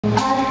I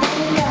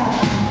think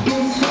you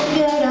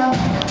figured out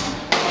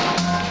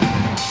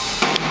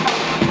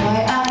why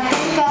I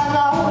think I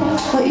know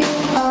what you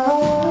are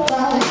all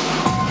about.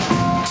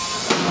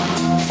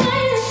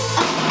 Finally,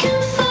 I can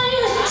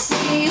finally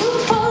see you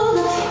pull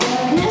the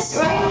darkness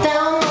right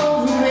down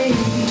over me.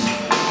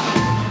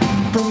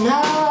 But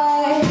now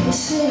I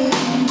see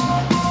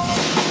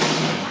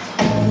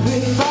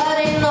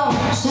everybody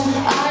knows that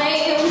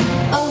I'm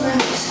a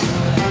mess.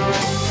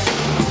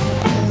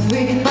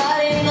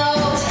 Everybody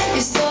knows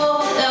you stole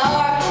the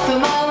heart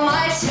from out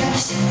my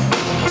chest.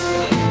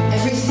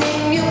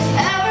 Everything you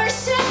ever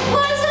said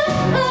was a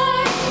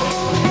lie,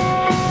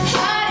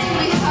 hiding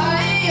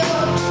behind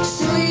your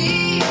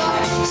sweet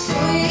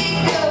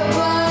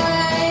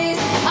goodbyes.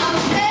 I'm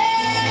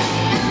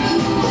begging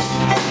you,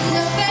 'cause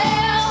I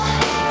fell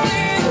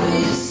for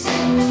you.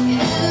 Said you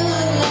never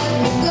would let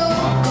me go.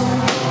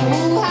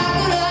 Ooh, how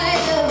could I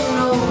ever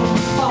know?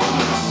 I'm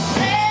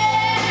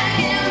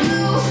begging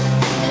you,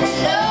 and in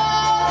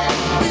love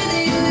with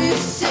you. You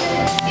said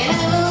you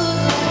never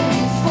would let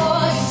me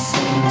fall. You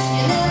said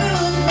you never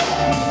would let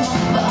me fall,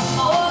 but I'm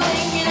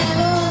falling. You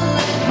never would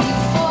let me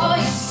fall.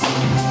 You said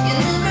you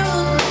never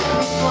would let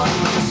me fall,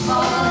 but I'm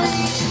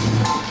falling.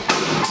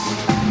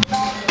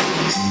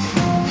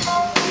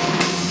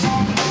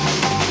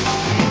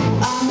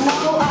 I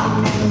know I'm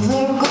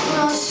never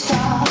gonna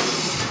stop.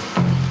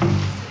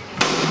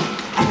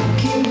 I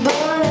keep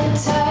burning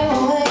time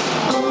away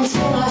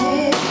until I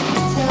hit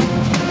the top.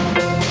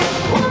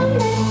 One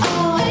day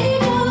I'll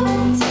wake up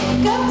and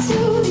take up to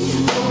the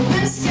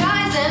open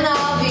skies, and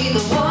I'll be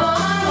the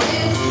one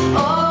with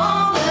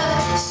all the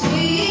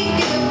sweet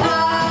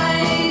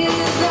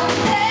goodbyes. I'm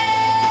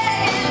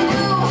begging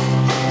you,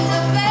 'cause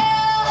I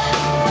fell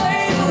for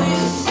you.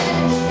 You said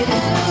you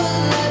never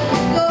would let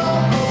me go.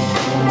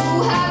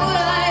 Ooh, how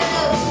would I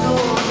ever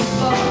know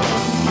before?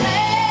 I'm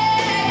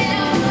begging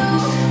you,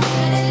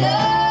 and in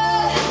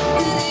love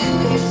with you.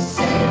 You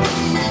said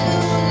you never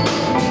would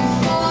let me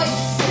fall. You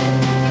said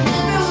you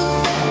never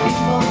would let me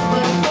fall,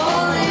 but I'm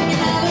falling. You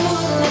never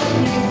would let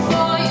me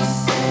fall. You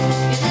said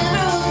you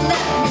never would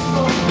let me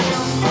fall, but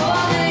I'm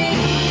falling,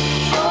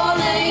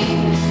 falling,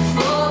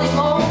 falling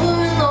over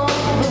and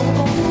over,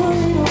 over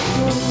and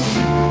over.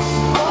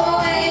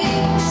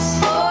 Always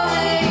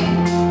falling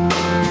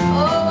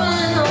over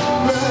and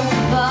over.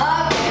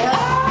 But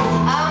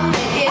I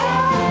make it.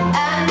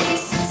 I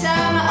need some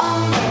time to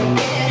unbreak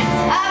it.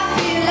 I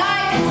feel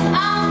like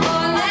I'm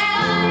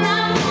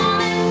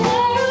falling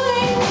far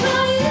away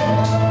from you.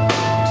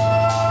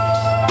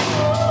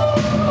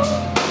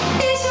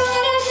 It's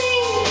what I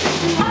need.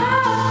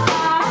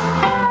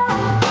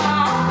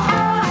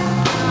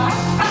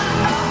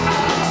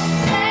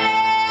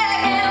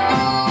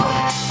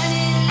 And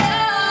in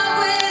love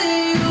with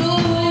you.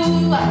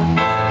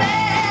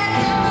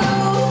 Begging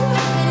blue,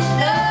 and in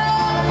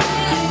love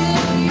with you.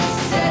 You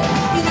said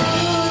you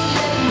never would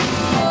let me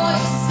fall.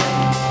 You said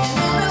you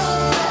never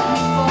would let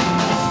me fall,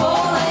 but I'm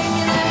falling.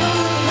 You never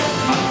would let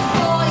me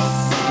fall. You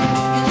said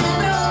you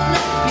never would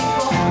let me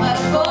fall, but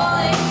I'm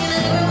falling. You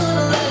never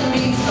would let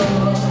me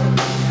fall.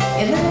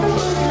 You never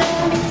would let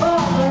me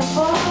fall, but I'm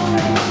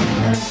falling,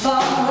 and I'm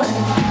falling.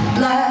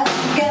 Black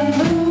and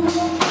blue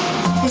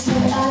is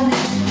what I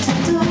need to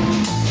do.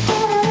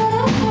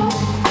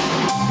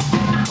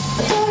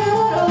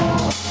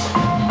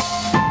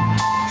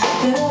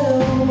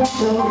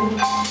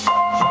 Do-do-do-do.